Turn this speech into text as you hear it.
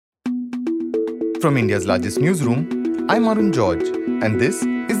From India's largest newsroom, I'm Arun George, and this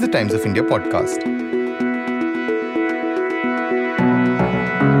is the Times of India podcast.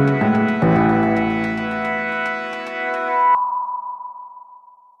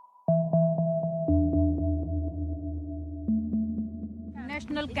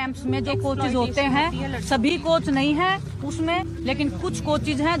 National camps में जो coaches होते हैं सभी coach नहीं हैं उसमें, लेकिन कुछ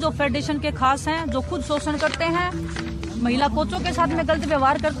कोचेज हैं जो फेडरेशन के खास हैं, जो खुद शोषण करते हैं, महिला कोचों के साथ में गलत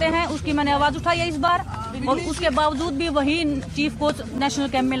व्यवहार करते हैं। उसकी मैंने आवाज उठाई है इस बार, और उसके बावजूद भी वही चीफ कोच नेशनल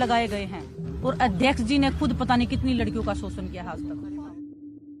कैंप में लगाए गए हैं। और अध्यक्ष जी ने खुद पता नहीं कितनी लड़कियों का शोषण किया आज तक।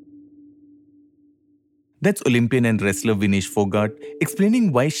 That's Olympian and wrestler Vinesh Fogart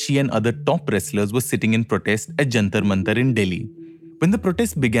explaining why she and other top wrestlers were sitting in protest at Jantar Mantar in Delhi. When the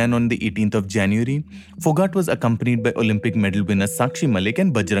protest began on the 18th of January, Fogart was accompanied by Olympic medal winners Sakshi Malik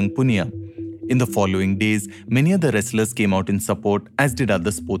and Bajrang Punia. In the following days, many other wrestlers came out in support, as did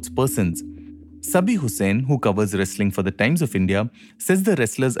other sports persons. Sabi Hussain, who covers wrestling for the Times of India, says the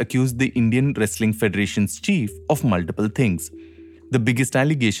wrestlers accused the Indian Wrestling Federation's chief of multiple things. The biggest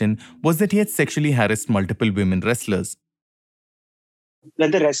allegation was that he had sexually harassed multiple women wrestlers.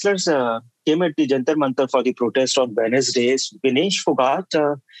 When the wrestlers came at the Jantar Mantar for the protest on Wednesday, Vinesh Fogart,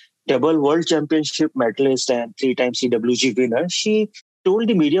 double world championship medalist and 3-time CWG winner, she told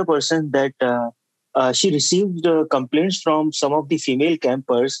the media person that she received complaints from some of the female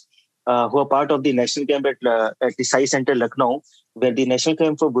campers who are part of the national camp at the Sai Center, Lucknow, where the national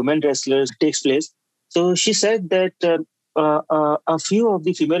camp for women wrestlers takes place. So she said that a few of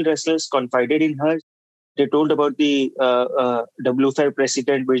the female wrestlers confided in her. They told about the WFI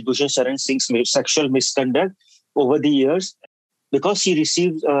president Brij Bhushan Sharan Singh's sexual misconduct over the years, because she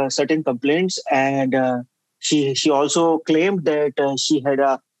received certain complaints, and she also claimed that she had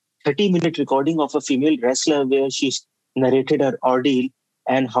a 30-minute recording of a female wrestler where she narrated her ordeal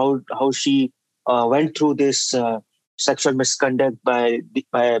and how she went through this sexual misconduct by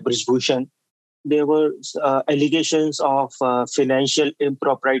Brij Bhushan. There were allegations of financial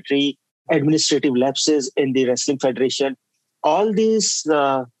impropriety, administrative lapses in the Wrestling Federation. All these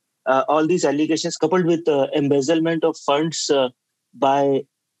allegations, coupled with embezzlement of funds by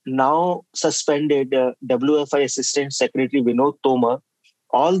now suspended WFI Assistant Secretary Vinod Tomar,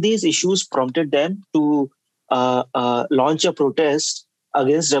 all these issues prompted them to launch a protest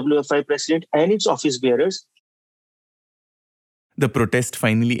against WFI President and its office bearers. The protest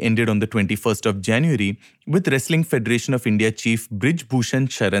finally ended on the 21st of January with Wrestling Federation of India Chief Brij Bhushan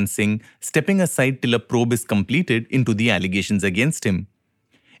Sharan Singh stepping aside till a probe is completed into the allegations against him.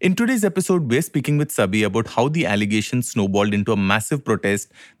 In today's episode, we're speaking with Sabi about how the allegations snowballed into a massive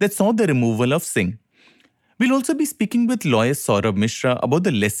protest that saw the removal of Singh. We'll also be speaking with lawyer Saurabh Mishra about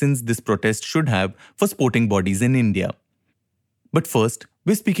the lessons this protest should have for sporting bodies in India. But first,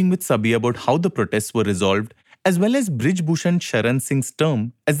 we're speaking with Sabi about how the protests were resolved, as well as Brij Bhushan Sharan Singh's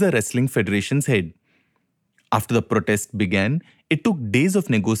term as the Wrestling Federation's head. After the protest began, it took days of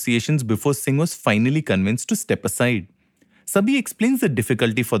negotiations before Singh was finally convinced to step aside. Sabi explains the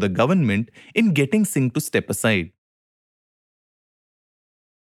difficulty for the government in getting Singh to step aside.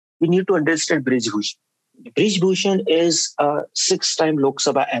 We need to understand Brij Bhushan. Brij Bhushan is a 6-time Lok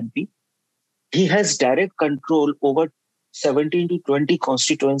Sabha MP. He has direct control over 17 to 20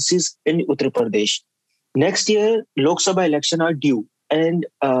 constituencies in Uttar Pradesh. Next year, Lok Sabha election are due, and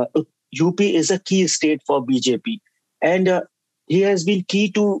UP is a key state for BJP. And he has been key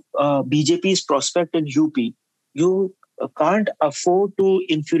to BJP's prospect in UP. You can't afford to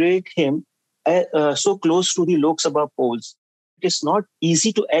infuriate him so close to the Lok Sabha polls. It is not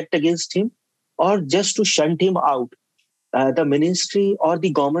easy to act against him or just to shunt him out. The ministry or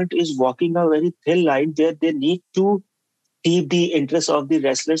the government is walking a very thin line where they need to keep the interests of the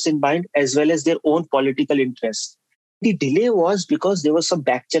wrestlers in mind as well as their own political interests. The delay was because there was some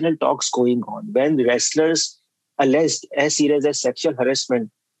back channel talks going on when the wrestlers alleged as serious as sexual harassment.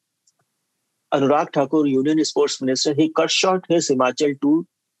 Anurag Thakur, Union Sports Minister, he cut short his Himachal tour,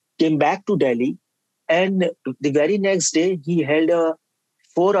 came back to Delhi, and the very next day he held a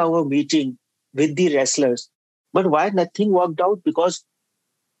 4-hour meeting with the wrestlers. But why nothing worked out? Because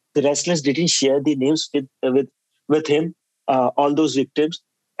the wrestlers didn't share the names with him. All those victims,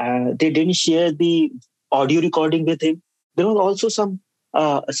 they didn't share the audio recording with him. There was also some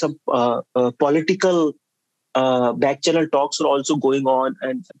political back channel talks were also going on,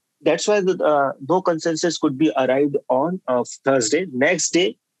 and that's why no consensus could be arrived on Thursday. Next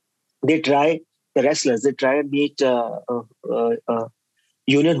day, the wrestlers try and meet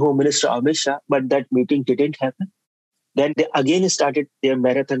Union Home Minister Amit Shah, but that meeting didn't happen. Then they again started their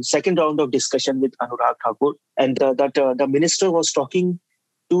marathon, second round of discussion with Anurag Thakur. And the minister was talking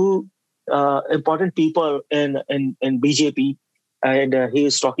to important people in BJP, and he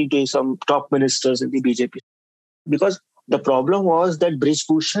is talking to some top ministers in the BJP. Because the problem was that Brij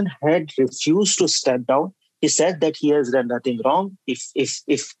Bhushan had refused to step down. He said that he has done nothing wrong.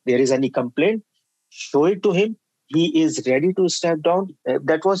 If there is any complaint, show it to him. He is ready to step down.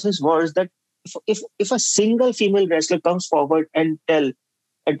 That was his words. That if a single female wrestler comes forward and tells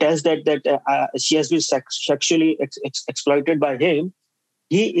that she has been sexually exploited by him,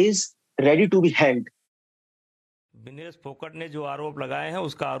 he is ready to be hanged. Vinesh फोकट ने जो आरोप लगाए हैं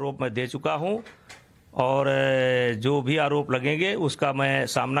उसका आरोप मैं दे चुका हूं और जो भी आरोप लगेंगे उसका मैं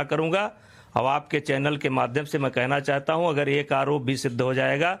सामना करूंगा। अब आपके चैनल के माध्यम से मैं कहना चाहता हूं, अगर एक आरोप भी सिद्ध हो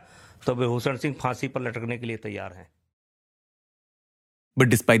जाएगा तो वे भूषण सिंह फांसी पर लटकने के लिए तैयार हैं। But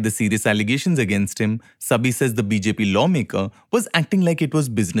despite the serious allegations against him, Sabi says the BJP lawmaker was acting like it was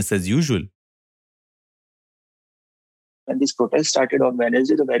business as usual. When this protest started on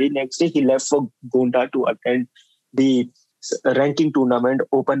Wednesday, the very next day he left for Gonda to attend the ranking tournament,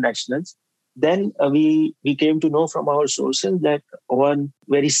 Open Nationals. Then we came to know from our sources that one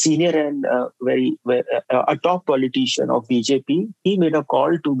very senior and a top politician of BJP, he made a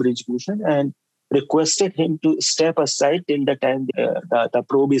call to Brij Bhushan and requested him to step aside till the time the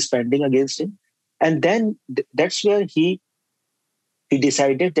probe is pending against him. And then that's where he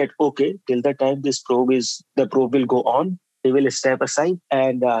decided that, okay, till the time the probe will go on, he will step aside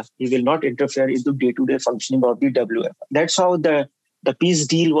and he will not interfere into day-to-day functioning of the WF. That's how the peace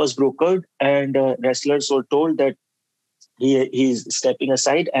deal was brokered, and wrestlers were told that he is stepping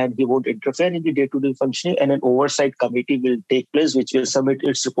aside and he won't interfere in the day-to-day functioning, and an oversight committee will take place which will submit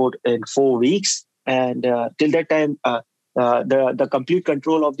its report in 4 weeks. And till that time, the complete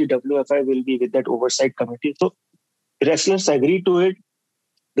control of the WFI will be with that oversight committee. So wrestlers agreed to it.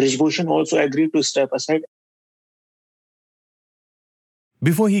 Brij Bhushan also agreed to step aside.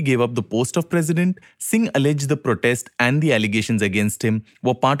 Before he gave up the post of president, Singh alleged the protest and the allegations against him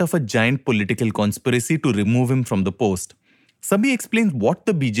were part of a giant political conspiracy to remove him from the post. Sabi explains what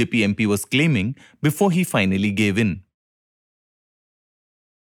the BJP MP was claiming before he finally gave in.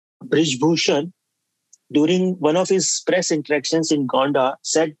 Brij Bhushan, during one of his press interactions in Gonda,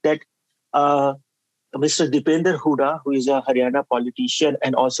 said that Mr. Dipender Hooda, who is a Haryana politician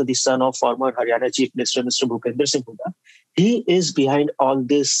and also the son of former Haryana Chief Minister Mr. Bhupender Singh Hooda, he is behind all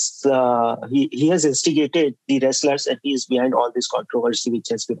this. He has instigated the wrestlers and he is behind all this controversy which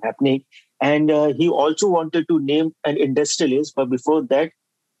has been happening. And he also wanted to name an industrialist, but before that,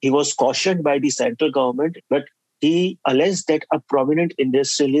 he was cautioned by the central government. But he alleged that a prominent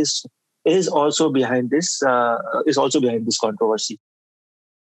industrialist is also behind this controversy.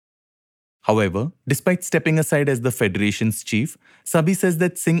 However, despite stepping aside as the federation's chief, Sabi says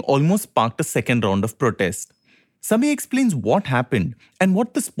that Singh almost sparked a second round of protest. Sabi explains what happened and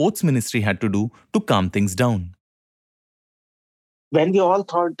what the sports ministry had to do to calm things down. When we all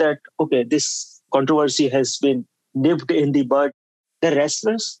thought that, okay, this controversy has been nipped in the bud, the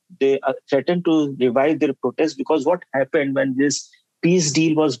wrestlers, they threatened to revive their protest, because what happened when this peace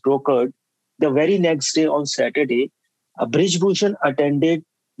deal was brokered, the very next day on Saturday, Brij Bhushan attended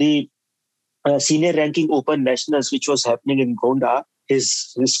the senior ranking Open Nationals, which was happening in Gonda,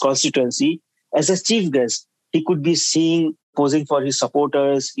 his constituency, as a chief guest. He could be seen posing for his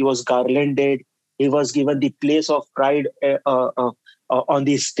supporters. He was garlanded. He was given the place of pride on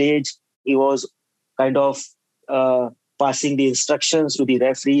the stage. He was kind of passing the instructions to the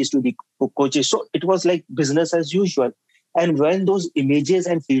referees, to the coaches. So it was like business as usual. And when those images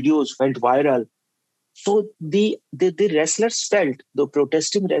and videos went viral, so the wrestlers felt, the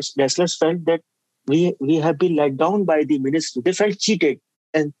protesting wrestlers felt that we have been let down by the ministry. They felt cheated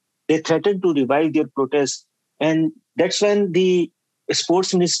and they threatened to revive their protest. And that's when the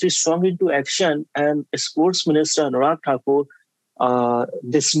sports ministry swung into action, and sports minister Anurag Thakur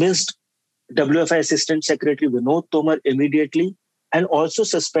dismissed WFI Assistant Secretary Vinod Tomar immediately and also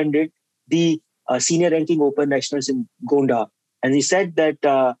suspended the senior ranking Open Nationals in Gonda. And he said that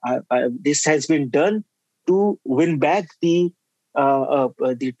this has been done to win back the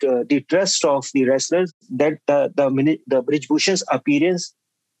trust of the wrestlers, that the Brij Bhushan's appearance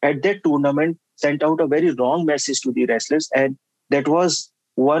at that tournament sent out a very wrong message to the wrestlers, and that was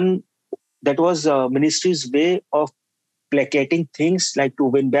ministry's way of placating things, like to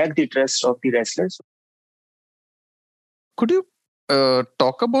win back the trust of the wrestlers. Could you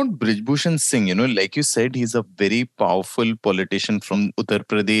talk about Brij Bhushan Singh? Like you said, he's a very powerful politician from Uttar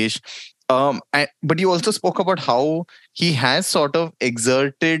Pradesh. But you also spoke about how he has sort of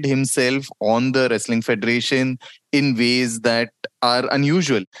exerted himself on the Wrestling Federation in ways that are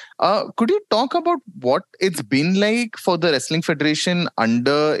unusual. Could you talk about what it's been like for the Wrestling Federation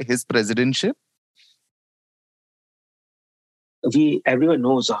under his presidency? Everyone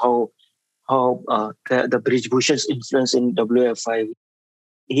knows how the Brij Bhushan's influence in WFI.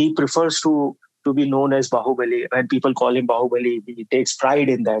 He prefers to be known as Bahubali. When people call him Bahubali, he takes pride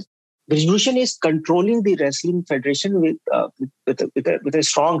in that. Brij Bhushan is controlling the wrestling federation with a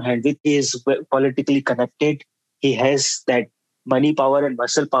strong hand. He is politically connected. He has that money power and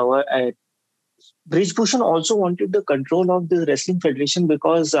muscle power. And Brij Bhushan also wanted the control of the wrestling federation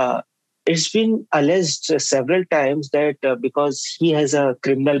because it's been alleged several times that because he has a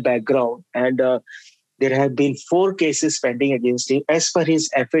criminal background and there have been 4 cases pending against him as per his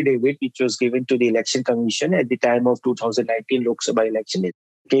affidavit, which was given to the Election Commission at the time of 2019 Lok Sabha election.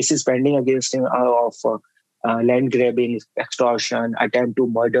 Cases pending against him are of land grabbing, extortion, attempt to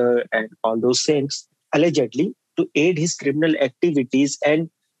murder, and all those things, allegedly to aid his criminal activities and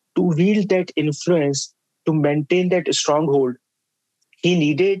to wield that influence to maintain that stronghold. He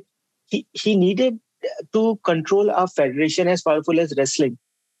needed he needed to control a federation as powerful as wrestling.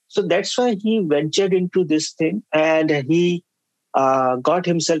 So that's why he ventured into this thing and he got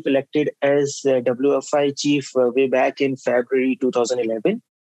himself elected as WFI chief way back in February 2011.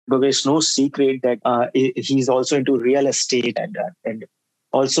 But it's no secret that he's also into real estate and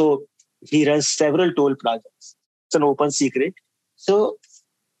also he runs several toll plazas. It's an open secret. So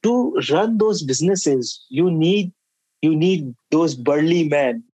to run those businesses, you need those burly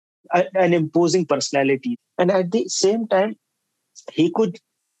men, an imposing personality, and at the same time, he could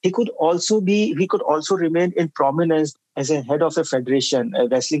he could also remain in prominence as a head of a federation, a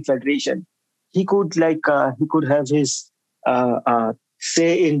wrestling federation. He could have his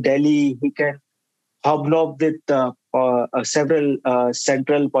say in Delhi. He can hobnob with several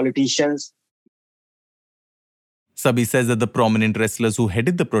central politicians. Sabi says that the prominent wrestlers who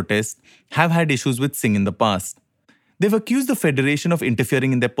headed the protest have had issues with Singh in the past. They've accused the federation of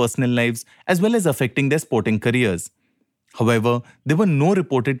interfering in their personal lives as well as affecting their sporting careers. However, there were no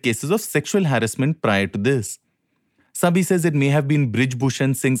reported cases of sexual harassment prior to this. Sabi says it may have been Brij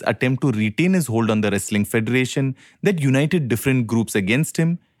Bhushan Singh's attempt to retain his hold on the wrestling federation that united different groups against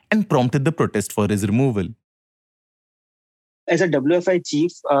him and prompted the protest for his removal. As a WFI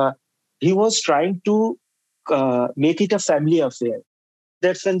chief, he was trying to make it a family affair.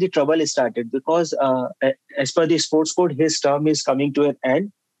 That's when the trouble started because as per the sports code, his term is coming to an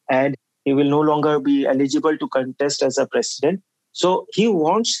end and he will no longer be eligible to contest as a president. So he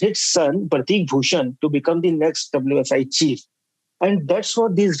wants his son, Pratik Bhushan, to become the next WFI chief. And that's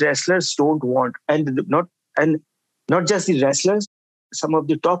what these wrestlers don't want. And not just the wrestlers, some of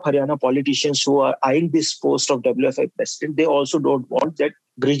the top Haryana politicians who are eyeing this post of WFI president, they also don't want that.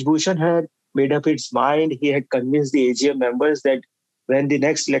 Brij Bhushan had made up its mind. He had convinced the AGM members that when the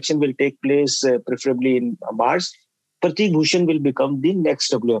next election will take place, preferably in March, Pratik Bhushan will become the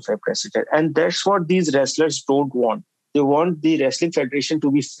next WFI president. And that's what these wrestlers don't want. They want the Wrestling Federation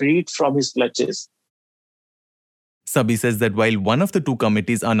to be freed from his clutches. Sabi says that while one of the 2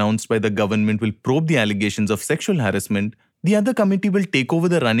 committees announced by the government will probe the allegations of sexual harassment, the other committee will take over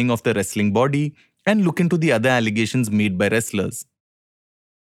the running of the wrestling body and look into the other allegations made by wrestlers.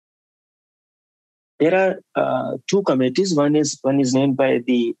 There are 2 committees. One is named by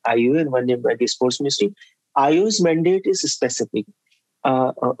the IU and one named by the Sports Ministry. IU's mandate is specific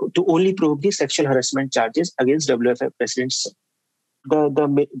to only probe the sexual harassment charges against WFI presidents.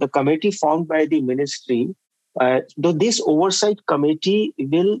 The committee formed by the ministry, though this oversight committee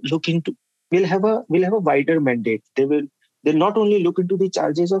will have a wider mandate. They'll not only look into the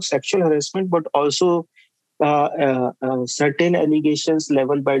charges of sexual harassment, but also certain allegations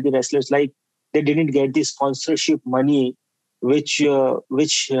leveled by the wrestlers, like they didn't get the sponsorship money which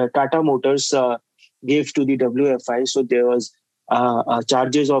Tata Motors gave to the WFI. So there was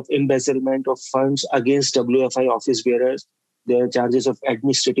charges of embezzlement of funds against WFI office bearers. There are charges of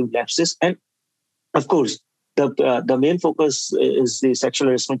administrative lapses, and of course, the main focus is the sexual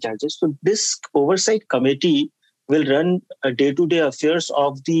harassment charges. So this oversight committee will run day-to-day affairs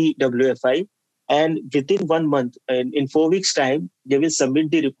of the WFI, and within 1 month, and in 4 weeks' time, they will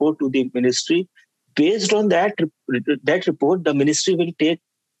submit the report to the ministry. Based on that report, the ministry will take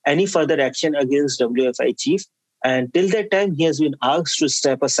any further action against WFI chief. And till that time, he has been asked to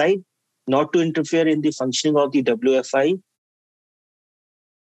step aside, not to interfere in the functioning of the WFI.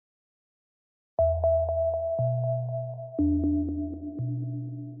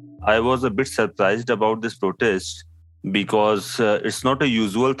 I was a bit surprised about this protest because it's not a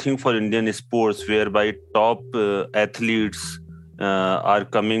usual thing for Indian sports whereby top athletes are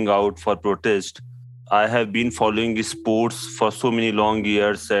coming out for protest. I have been following sports for so many long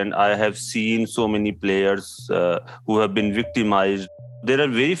years, and I have seen so many players who have been victimized. There are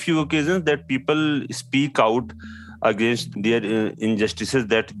very few occasions that people speak out against their injustices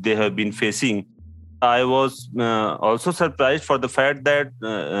that they have been facing. I was also surprised for the fact that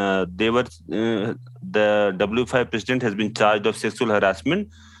the W5 president has been charged of sexual harassment,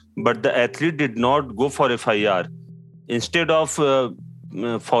 but the athlete did not go for FIR. Instead of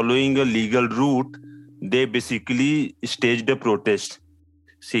following a legal route, they basically staged a protest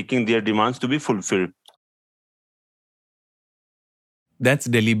seeking their demands to be fulfilled. That's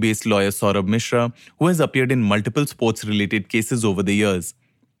Delhi-based lawyer Saurabh Mishra, who has appeared in multiple sports-related cases over the years.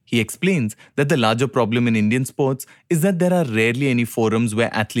 He explains that the larger problem in Indian sports is that there are rarely any forums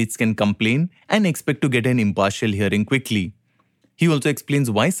where athletes can complain and expect to get an impartial hearing quickly. He also explains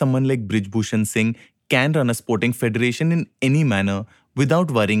why someone like Brij Bhushan Singh can run a sporting federation in any manner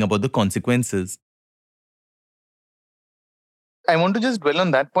without worrying about the consequences. I want to just dwell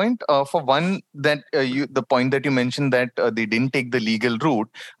on that point. For one, that the point that you mentioned that they didn't take the legal route,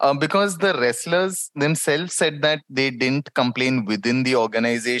 because the wrestlers themselves said that they didn't complain within the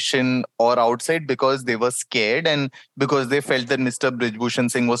organization or outside because they were scared and because they felt that Mr. Brijbhushan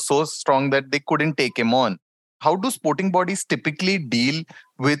Singh was so strong that they couldn't take him on. How do sporting bodies typically deal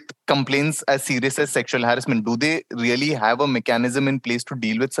with complaints as serious as sexual harassment? Do they really have a mechanism in place to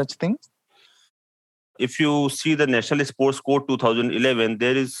deal with such things? If you see the National Sports Code 2011,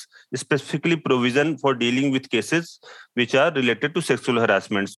 there is specifically provision for dealing with cases which are related to sexual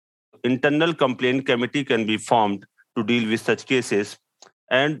harassment. Internal complaint committee can be formed to deal with such cases.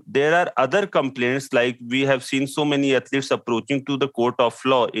 And there are other complaints, like we have seen so many athletes approaching to the court of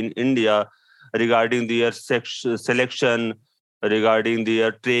law in India regarding their selection, regarding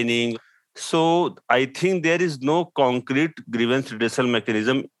their training. So I think there is no concrete grievance redressal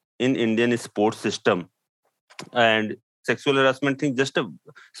mechanism in Indian sports system. And sexual harassment thing, just a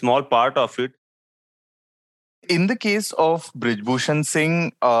small part of it. In the case of Brijbhushan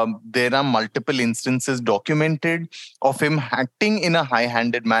Singh, there are multiple instances documented of him acting in a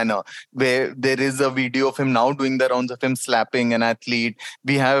high-handed manner, where there is a video of him now doing the rounds of him slapping an athlete.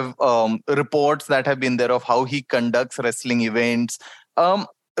 We have reports that have been there of how he conducts wrestling events.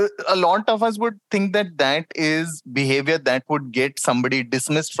 A lot of us would think that that is behavior that would get somebody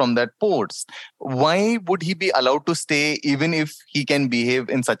dismissed from that post. Why would he be allowed to stay even if he can behave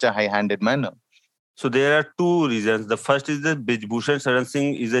in such a high-handed manner? So there are two reasons. The first is that Brijbhushan Sharan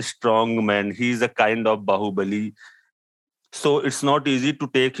Singh is a strong man. He is a kind of Bahubali. So it's not easy to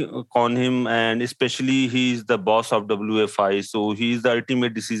take on him, and especially he is the boss of WFI. So he is the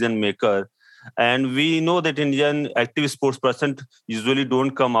ultimate decision maker. And we know that Indian active sports person usually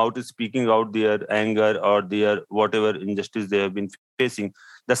don't come out speaking out their anger or their whatever injustice they have been facing.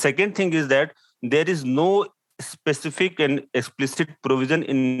 The second thing is that there is no specific and explicit provision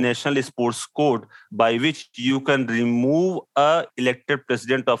in National Sports Code by which you can remove a elected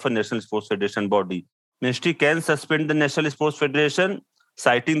president of a National Sports Federation body. Ministry can suspend the National Sports Federation,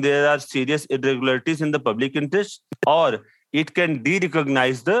 citing there are serious irregularities in the public interest, or it can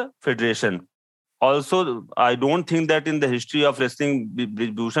de-recognize the federation. Also, I don't think that in the history of wrestling,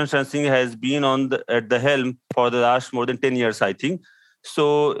 Bhushan Sharan Singh has been at the helm for the last more than 10 years, I think.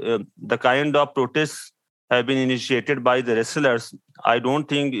 So the kind of protests have been initiated by the wrestlers. I don't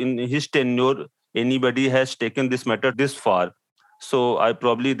think in his tenure anybody has taken this matter this far. So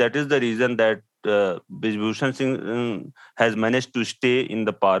that is the reason that Bhushan Singh has managed to stay in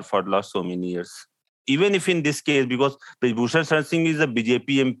the power for the last so many years. Even if in this case, because Bhushan Sharan Singh is a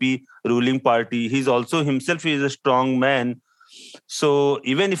BJP MP, ruling party, he's also himself is a strong man. So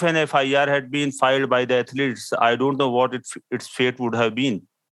even if an FIR had been filed by the athletes, I don't know what its fate would have been.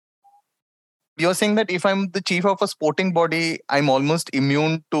 You're saying that if I'm the chief of a sporting body, I'm almost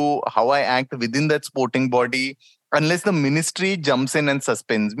immune to how I act within that sporting body unless the ministry jumps in and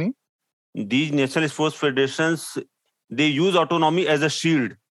suspends me? These national sports federations, they use autonomy as a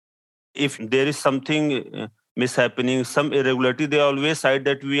shield. If there is something mishappening, some irregularity, they always cite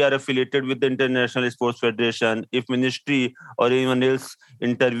that we are affiliated with the International Sports Federation. If ministry or anyone else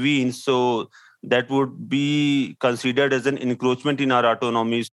intervenes, so that would be considered as an encroachment in our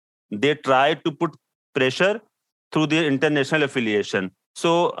autonomy. They try to put pressure through their international affiliation.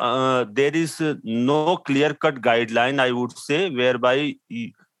 So there is no clear-cut guideline, I would say, whereby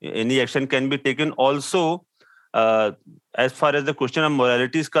any action can be taken. Also, as far as the question of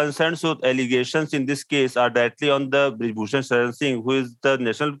morality is concerned, so allegations in this case are directly on the Brijbhushan Sharan Singh, who is the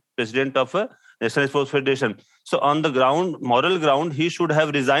national president of a National Sports Federation. So on the ground, moral ground, he should have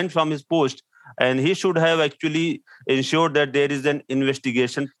resigned from his post, and he should have actually ensured that there is an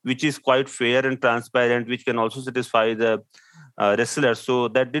investigation which is quite fair and transparent, which can also satisfy the wrestlers. So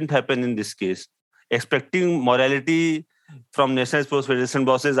that didn't happen in this case. Expecting morality from National Sports Federation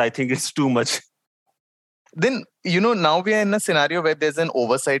bosses, I think it's too much. Then, now we are in a scenario where there's an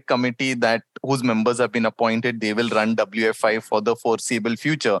oversight committee that whose members have been appointed. They will run WFI for the foreseeable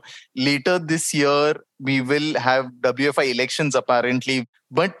future. Later this year, we will have WFI elections apparently.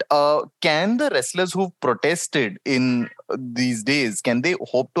 But can the wrestlers who've protested in these days, can they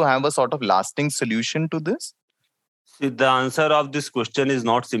hope to have a sort of lasting solution to this? See, the answer of this question is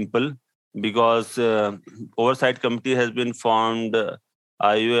not simple, because oversight committee has been formed.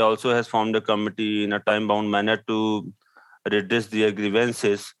 IUA also has formed a committee in a time-bound manner to redress their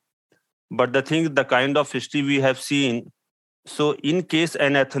grievances. But the kind of history we have seen, so in case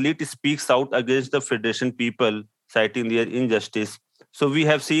an athlete speaks out against the federation people, citing their injustice, so we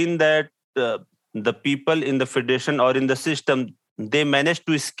have seen that the people in the federation or in the system, they manage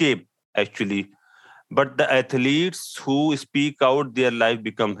to escape actually. But the athletes who speak out, their life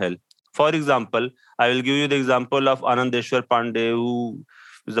become hell. For example, I will give you the example of Anandeshwar Pandey, who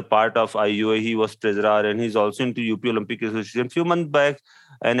is a part of IUA. He was treasurer and he's also into UP Olympic Association. Few months back,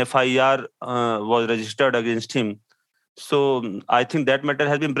 an FIR was registered against him. So I think that matter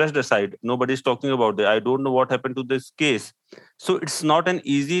has been brushed aside. Nobody is talking about it. I don't know what happened to this case. So it's not an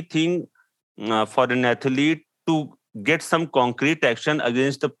easy thing for an athlete to get some concrete action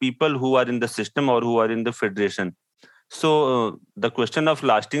against the people who are in the system or who are in the federation. So the question of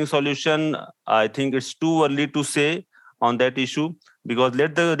lasting solution, I think it's too early to say on that issue, because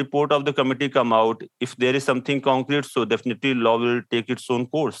let the report of the committee come out. If there is something concrete, so definitely law will take its own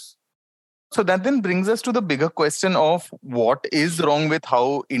course. So that then brings us to the bigger question of what is wrong with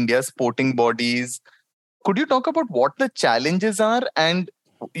how India's sporting bodies. Could you talk about what the challenges are and,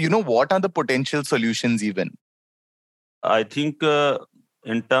 what are the potential solutions even? I think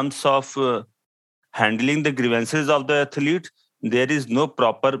in terms of handling the grievances of the athlete, there is no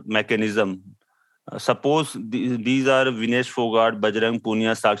proper mechanism. Suppose these are Vinesh Fogart, Bajrang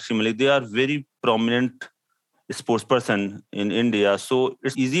Punia, Sakshi Malik. They are very prominent sportsperson in India. So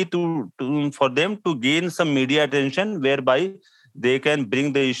it's easy for them to gain some media attention, whereby they can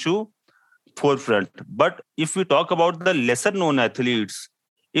bring the issue forefront. But if we talk about the lesser known athletes,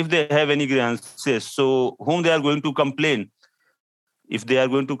 if they have any grievances, so whom they are going to complain? If they are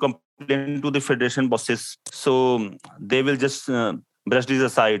going to complain to the federation bosses, so they will just brush this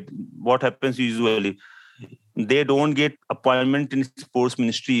aside. What happens usually? They don't get appointment in sports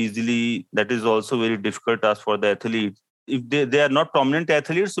ministry easily. That is also very difficult task for the athlete. If they are not prominent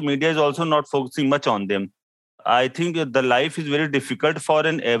athletes, so media is also not focusing much on them. I think the life is very difficult for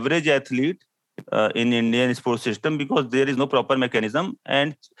an average athlete in Indian sports system, because there is no proper mechanism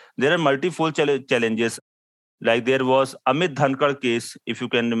and there are multiple challenges. Like there was Amit Dhankar case, if you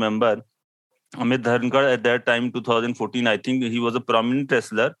can remember. Amit Dhankar at that time, 2014, I think he was a prominent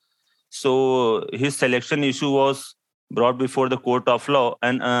wrestler. So his selection issue was brought before the court of law,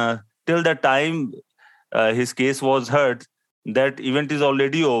 and till the time his case was heard, that event is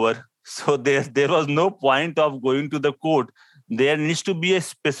already over. So there was no point of going to the court. There needs to be a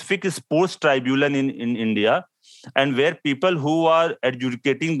specific sports tribunal in India, and where people who are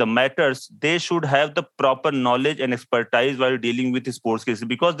adjudicating the matters, they should have the proper knowledge and expertise while dealing with sports cases,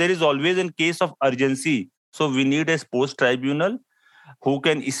 because there is always a case of urgency. So we need a sports tribunal who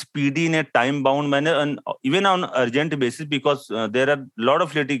can speedy in a time-bound manner and even on urgent basis, because there are a lot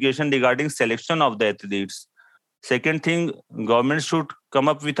of litigation regarding selection of the athletes. Second thing, government should come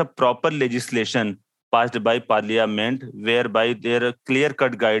up with a proper legislation passed by parliament, whereby there are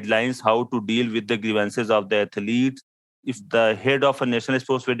clear-cut guidelines how to deal with the grievances of the athletes. If the head of a national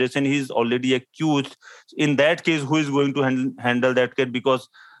sports federation is already accused, in that case, who is going to handle that case? Because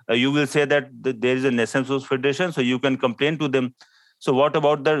you will say that there is a national sports federation, so you can complain to them. So what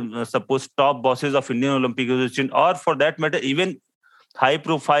about the suppose top bosses of Indian Olympic Association, or for that matter, even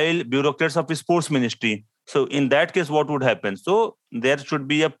high-profile bureaucrats of the sports ministry? So in that case, what would happen? So there should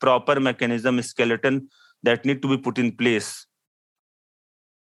be a proper mechanism, skeleton that need to be put in place.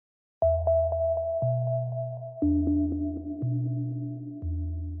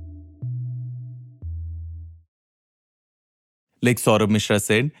 Like Saurabh Mishra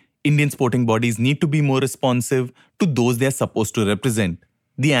said, Indian sporting bodies need to be more responsive to those they are supposed to represent,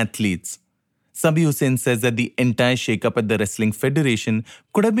 the athletes. Sabi Hussain says that the entire shake-up at the Wrestling Federation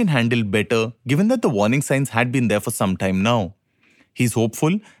could have been handled better, given that the warning signs had been there for some time now. He's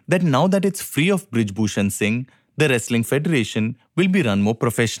hopeful that now that it's free of Brij Bhushan Singh, the Wrestling Federation will be run more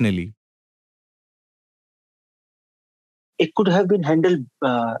professionally. it could have been handled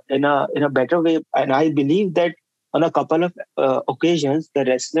in a better way. And I believe that on a couple of occasions, the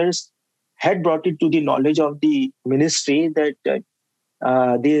wrestlers had brought it to the knowledge of the ministry that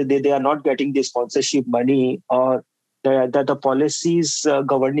they are not getting the sponsorship money, or that the policies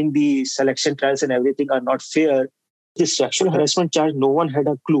governing the selection trials and everything are not fair. This sexual harassment charge, no one had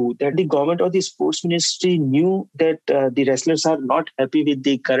a clue. That the government or the sports ministry knew that the wrestlers are not happy with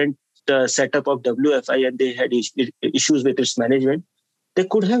the current setup of WFI, and they had issues with its management. They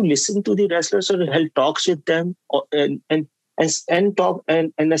could have listened to the wrestlers or held talks with them, and talk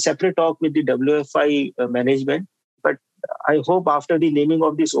and a separate talk with the WFI management. But I hope after the naming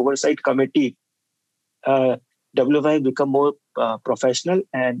of this oversight committee, WFI become more professional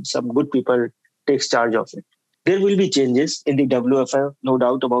and some good people takes charge of it. There will be changes in the WFI, no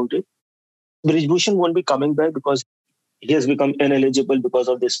doubt about it. Brijbhushan won't be coming back because he has become ineligible because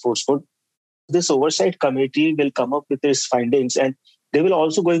of this sports code. This oversight committee will come up with its findings, and they will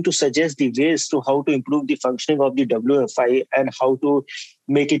also going to suggest the ways to how to improve the functioning of the WFI and how to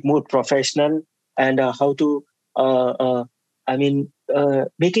make it more professional, and how to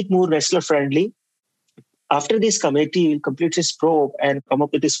make it more wrestler friendly. After this committee will complete its probe and come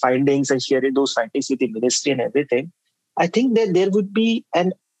up with its findings and share those findings with the ministry and everything, I think that there would be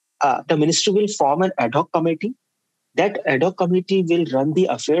the ministry will form an ad hoc committee. That ad hoc committee will run the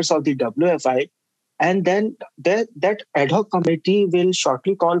affairs of the WFI, and then that ad hoc committee will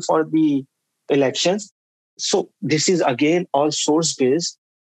shortly call for the elections. So this is again all source based.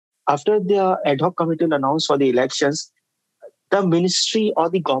 After the ad hoc committee will announce for the elections, the ministry or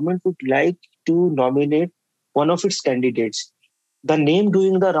the government would like to nominate one of its candidates. The name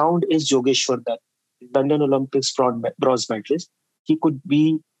doing the round is Yogeshwar Dutt, London Olympics bronze medalist. He could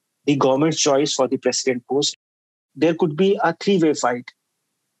be the government's choice for the president post. There could be a three-way fight.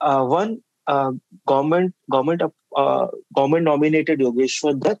 One, government nominated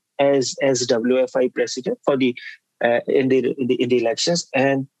Yogeshwar Dutt as WFI president for the in the elections,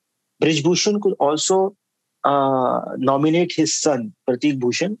 and Brijbhushan could also nominate his son Pratik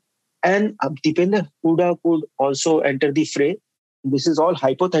Bhushan, and Dipender Huda could also enter the fray. This is all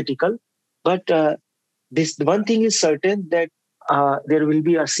hypothetical, but this one thing is certain, that there will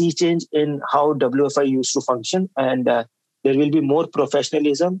be a sea change in how WFI used to function, and there will be more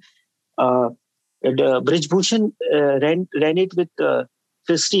professionalism. Brijbhushan ran it with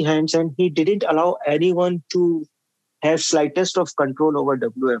fisty hands, and he didn't allow anyone to have slightest of control over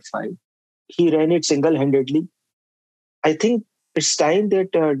WFI. He ran it single-handedly. I think it's time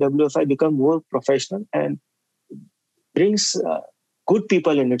that WFI become more professional and brings good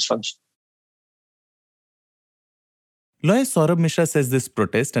people in its function. Lawyer Saurabh Mishra says this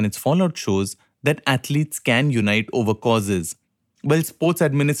protest and its fallout shows that athletes can unite over causes. While sports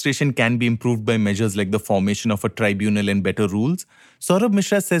administration can be improved by measures like the formation of a tribunal and better rules, Saurabh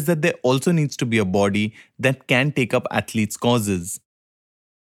Mishra says that there also needs to be a body that can take up athletes' causes.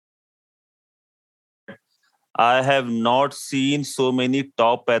 I have not seen so many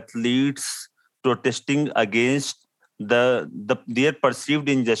top athletes protesting against their perceived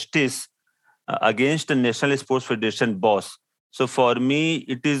injustice against the National Sports Federation boss. So for me,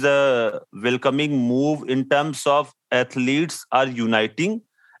 it is a welcoming move in terms of athletes are uniting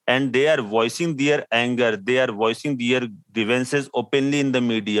and they are voicing their anger. They are voicing their grievances openly in the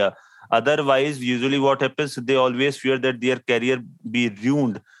media. Otherwise, usually what happens, they always fear that their career be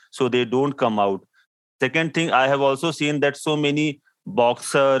ruined, so they don't come out. Second thing, I have also seen that so many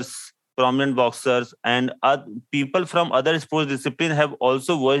boxers, prominent boxers, and people from other sports disciplines have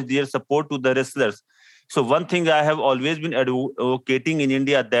also voiced their support to the wrestlers. So one thing I have always been advocating in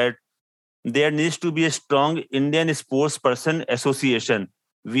India, that there needs to be a strong Indian Sports Person Association.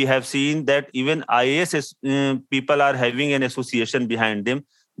 We have seen that even IAS people are having an association behind them,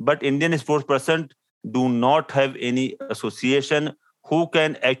 but Indian sports person do not have any association who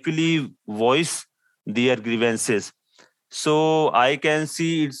can actually voice their grievances. So I can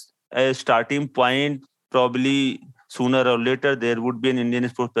see it's a starting point. Probably sooner or later there would be an Indian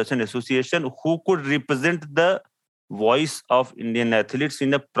Sports Person Association who could represent the voice of Indian athletes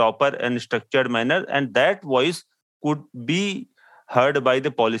in a proper and structured manner, and that voice could be heard by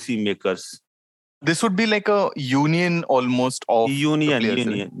the policy makers. This would be like a union almost of union. the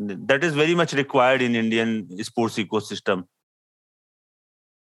players. That is very much required in Indian sports ecosystem.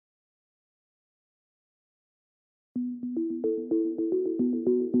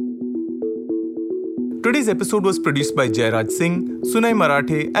 Today's episode was produced by Jairaj Singh, Sunay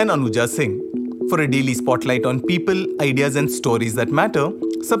Marathe, and Anuja Singh. For a daily spotlight on people, ideas, and stories that matter,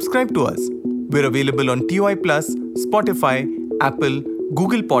 subscribe to us. We're available on TOI Plus, Spotify, Apple,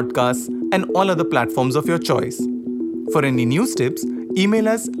 Google Podcasts, and all other platforms of your choice. For any news tips, email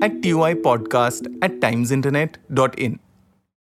us at tuipodcast@timesinternet.in.